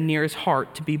protected, and near his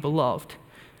heart to be beloved.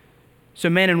 So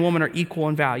man and woman are equal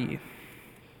in value.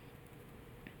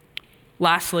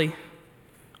 Lastly,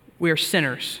 we are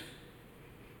sinners.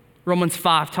 Romans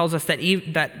 5 tells us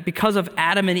that because of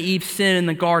Adam and Eve's sin in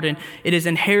the garden, it is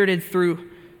inherited through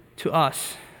to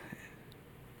us.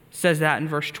 It says that in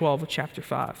verse 12 of chapter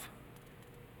 5.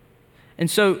 And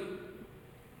so,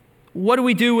 what do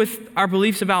we do with our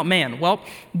beliefs about man? Well,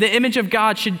 the image of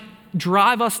God should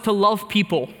drive us to love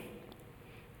people.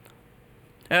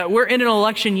 We're in an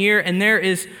election year, and there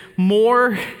is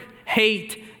more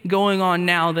hate going on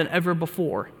now than ever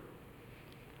before.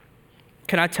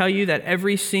 Can I tell you that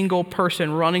every single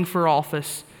person running for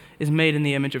office is made in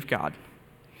the image of God?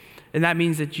 And that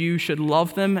means that you should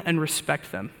love them and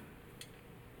respect them.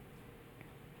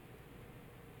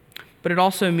 But it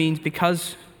also means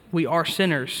because we are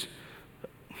sinners,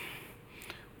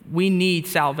 we need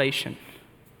salvation.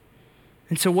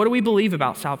 And so what do we believe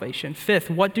about salvation? Fifth,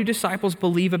 what do disciples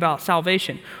believe about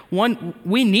salvation? One,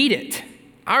 we need it.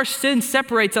 Our sin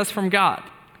separates us from God.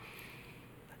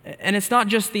 And it's not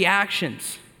just the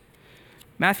actions.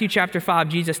 Matthew chapter 5,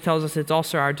 Jesus tells us it's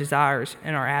also our desires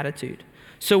and our attitude.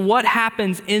 So what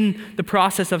happens in the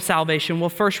process of salvation? Well,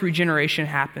 first, regeneration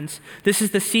happens. This is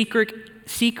the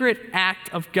secret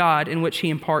act of God in which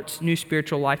he imparts new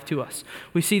spiritual life to us.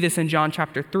 We see this in John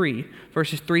chapter 3,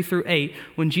 verses 3 through 8,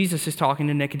 when Jesus is talking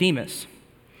to Nicodemus.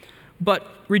 But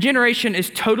regeneration is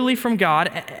totally from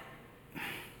God.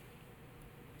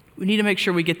 We need to make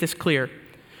sure we get this clear.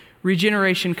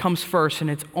 Regeneration comes first, and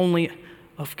it's only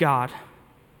of God.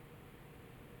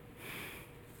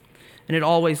 And it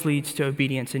always leads to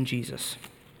obedience in Jesus.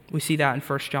 We see that in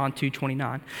 1 John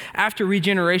 2:29. After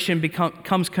regeneration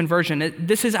comes conversion.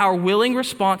 This is our willing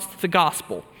response to the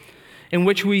gospel, in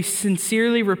which we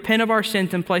sincerely repent of our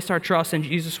sins and place our trust in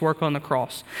Jesus' work on the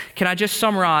cross. Can I just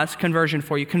summarize conversion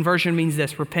for you? Conversion means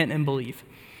this: repent and believe.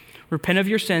 Repent of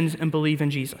your sins and believe in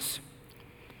Jesus.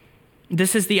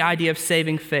 This is the idea of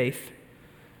saving faith.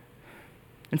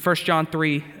 In 1 John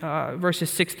 3, verses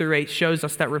 6 through 8 shows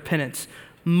us that repentance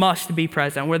must be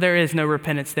present. Where there is no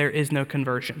repentance, there is no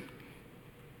conversion.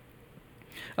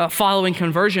 Following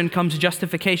conversion comes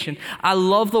justification. I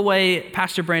love the way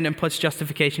Pastor Brandon puts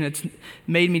justification. It's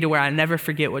made me to where I never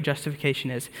forget what justification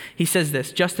is. He says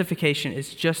this: justification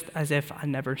is just as if I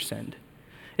never sinned.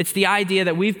 It's the idea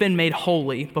that we've been made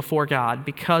holy before God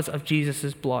because of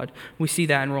Jesus' blood. We see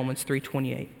that in Romans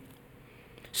 3:28.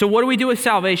 So what do we do with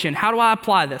salvation? How do I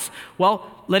apply this?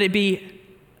 Well, let it be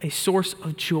a source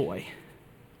of joy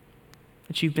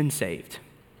that you've been saved.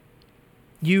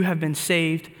 You have been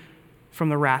saved from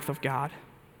the wrath of God.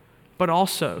 But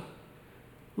also,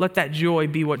 let that joy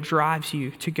be what drives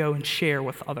you to go and share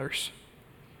with others.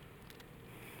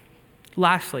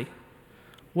 Lastly,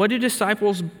 what do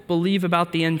disciples believe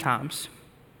about the end times?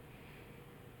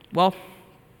 Well,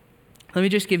 let me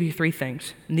just give you 3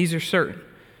 things, and these are certain.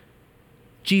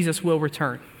 Jesus will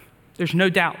return. There's no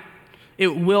doubt.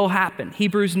 It will happen.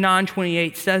 Hebrews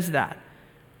 9:28 says that.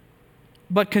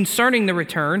 But concerning the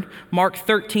return, Mark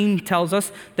 13 tells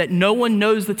us that no one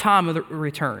knows the time of the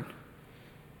return.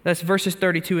 That's verses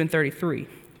 32 and 33.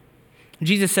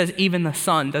 Jesus says even the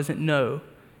Son doesn't know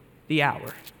the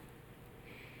hour.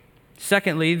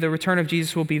 Secondly, the return of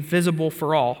Jesus will be visible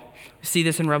for all. We see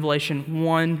this in Revelation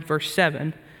 1, verse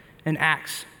 7, and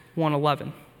Acts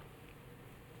 1:11.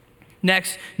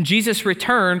 Next, Jesus'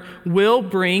 return will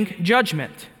bring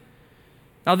judgment.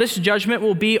 Now, this judgment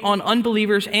will be on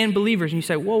unbelievers and believers. And you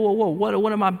say, whoa,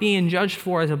 what am I being judged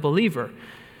for as a believer?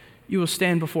 You will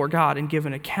stand before God and give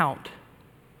an account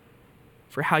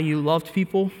for how you loved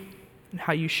people and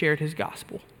how you shared his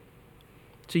gospel.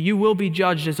 So you will be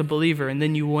judged as a believer, and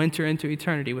then you will enter into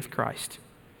eternity with Christ.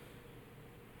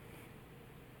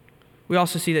 We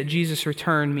also see that Jesus'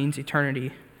 return means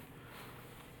eternity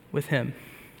with him.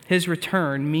 His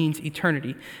return means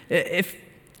eternity. If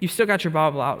you've still got your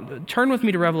Bible out, turn with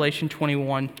me to Revelation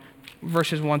 21,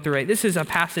 verses 1 through 8. This is a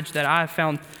passage that I have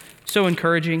found so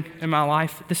encouraging in my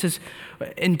life. This is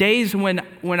in days when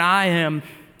I'm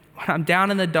down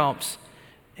in the dumps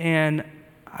and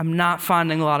I'm not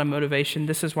finding a lot of motivation.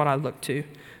 This is what I look to.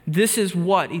 This is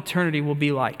what eternity will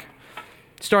be like.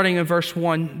 Starting in verse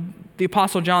 1, the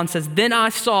Apostle John says, "Then I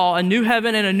saw a new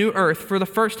heaven and a new earth, for the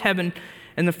first heaven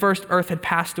and the first earth had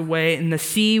passed away, and the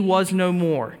sea was no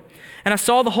more. And I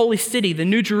saw the holy city, the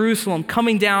new Jerusalem,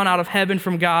 coming down out of heaven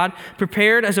from God,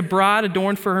 prepared as a bride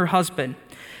adorned for her husband.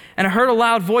 And I heard a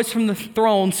loud voice from the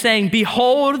throne saying,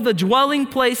 'Behold, the dwelling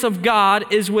place of God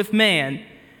is with man.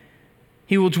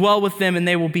 He will dwell with them, and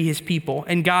they will be his people,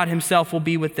 and God himself will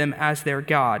be with them as their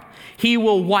God. He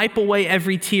will wipe away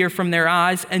every tear from their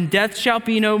eyes, and death shall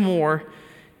be no more.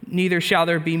 Neither shall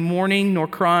there be mourning, nor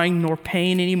crying, nor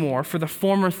pain anymore, for the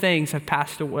former things have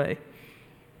passed away.'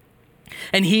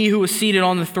 And he who was seated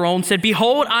on the throne said,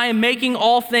 'Behold, I am making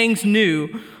all things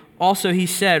new.' Also he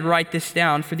said, 'Write this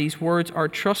down, for these words are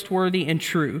trustworthy and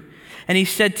true.' And he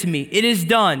said to me, 'It is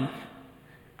done.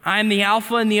 I am the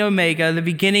Alpha and the Omega, the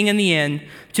beginning and the end.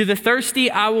 To the thirsty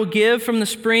I will give from the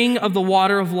spring of the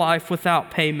water of life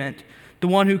without payment. The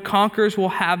one who conquers will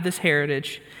have this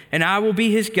heritage, and I will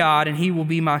be his God, and he will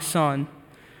be my son.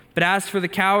 But as for the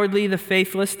cowardly, the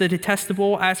faithless, the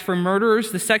detestable, as for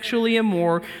murderers, the sexually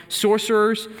immoral,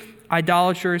 sorcerers,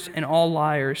 idolaters, and all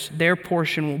liars, their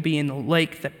portion will be in the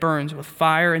lake that burns with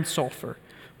fire and sulfur,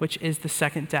 which is the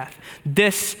second death.'"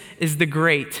 This is the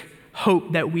great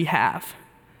hope that we have,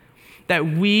 that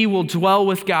we will dwell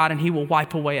with God and he will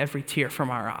wipe away every tear from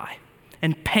our eye,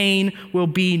 and pain will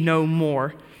be no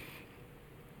more.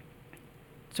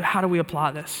 So how do we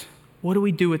apply this? What do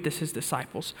we do with this as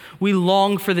disciples? We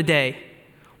long for the day.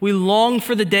 We long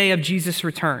for the day of Jesus'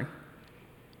 return.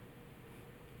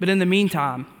 But in the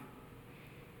meantime,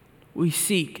 we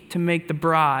seek to make the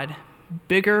bride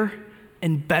bigger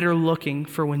and better looking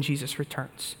for when Jesus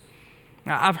returns.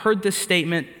 Now, I've heard this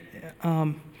statement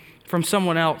from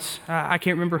someone else. I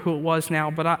can't remember who it was now,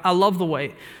 but I love the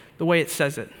way it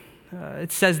says it.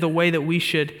 It says the way that we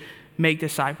should make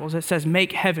disciples. It says,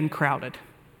 make heaven crowded.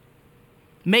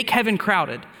 Make heaven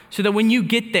crowded so that when you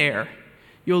get there,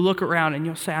 you'll look around and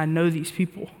you'll say, I know these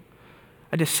people.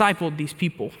 I discipled these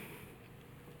people.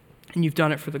 And you've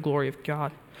done it for the glory of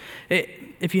God.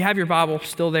 If you have your Bible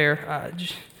still there,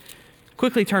 just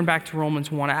quickly turn back to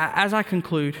Romans 1. As I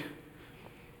conclude,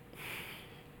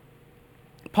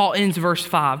 Paul ends verse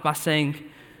 5 by saying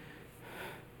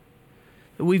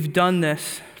that we've done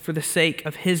this for the sake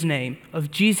of his name,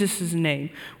 of Jesus' name.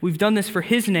 We've done this for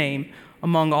his name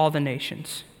among all the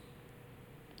nations.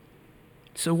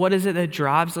 So what is it that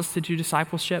drives us to do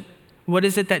discipleship? What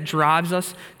is it that drives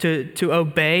us to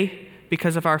obey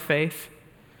because of our faith?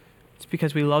 It's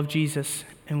because we love Jesus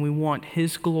and we want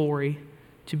his glory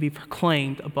to be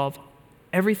proclaimed above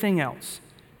everything else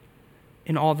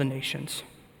in all the nations.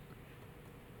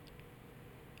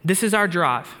 This is our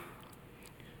drive.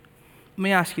 Let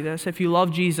me ask you this. If you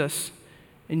love Jesus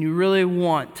and you really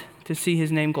want to see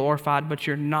his name glorified, but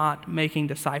you're not making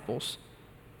disciples,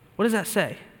 what does that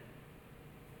say?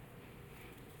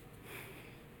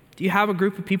 Do you have a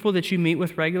group of people that you meet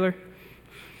with regular,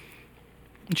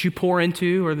 that you pour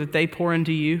into, or that they pour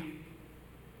into you?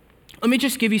 Let me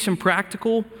just give you some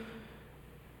practical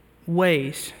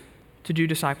ways to do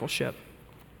discipleship.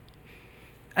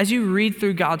 As you read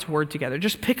through God's word together,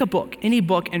 just pick a book, any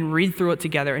book, and read through it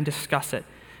together and discuss it.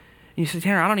 And you say,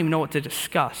 Tanner, I don't even know what to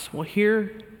discuss. Well,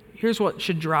 here's what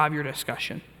should drive your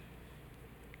discussion.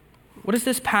 What does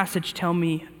this passage tell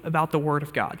me about the Word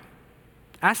of God?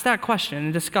 Ask that question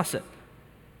and discuss it.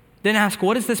 Then ask,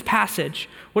 what is this passage?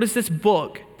 What is this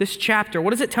book, this chapter?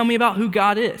 What does it tell me about who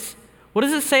God is? What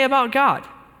does it say about God?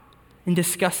 And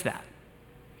discuss that.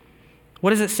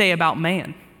 What does it say about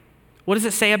man? What does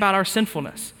it say about our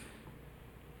sinfulness?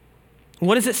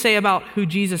 What does it say about who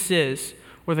Jesus is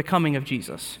or the coming of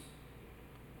Jesus?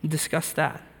 Discuss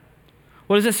that.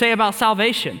 What does it say about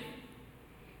salvation?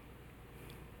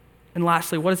 And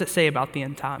lastly, what does it say about the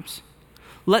end times?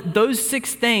 Let those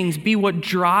 6 things be what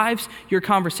drives your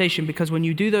conversation, because when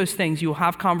you do those things, you will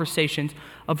have conversations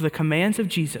of the commands of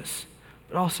Jesus,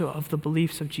 but also of the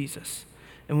beliefs of Jesus.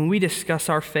 And when we discuss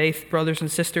our faith, brothers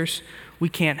and sisters, we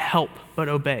can't help but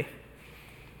obey,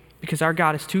 because our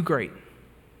God is too great.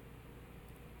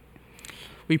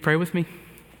 Will you pray with me?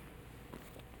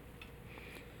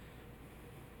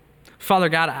 Father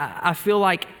God, I feel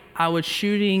like I was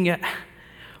shooting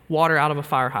water out of a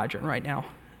fire hydrant right now.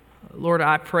 Lord,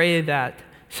 I pray that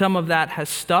some of that has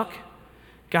stuck.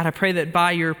 God, I pray that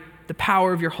by the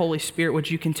power of your Holy Spirit,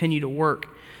 would you continue to work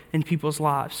in people's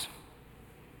lives.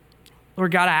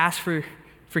 Lord God, I ask for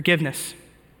forgiveness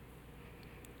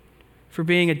for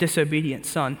being a disobedient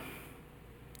son.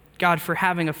 God, for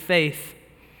having a faith,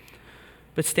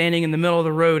 but standing in the middle of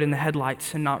the road in the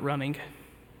headlights and not running.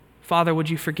 Father, would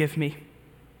you forgive me?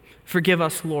 Forgive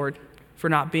us, Lord, for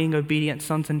not being obedient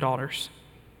sons and daughters.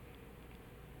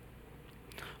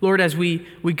 Lord, as we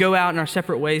go out in our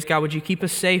separate ways, God, would you keep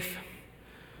us safe?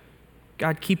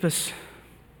 God, keep us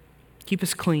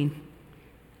clean.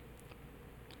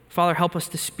 Father, help us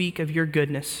to speak of your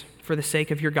goodness for the sake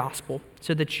of your gospel,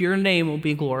 so that your name will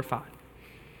be glorified.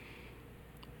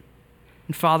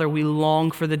 And Father, we long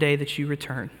for the day that you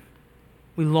return.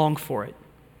 We long for it.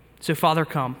 So Father,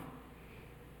 come.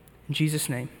 In Jesus'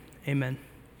 name, amen.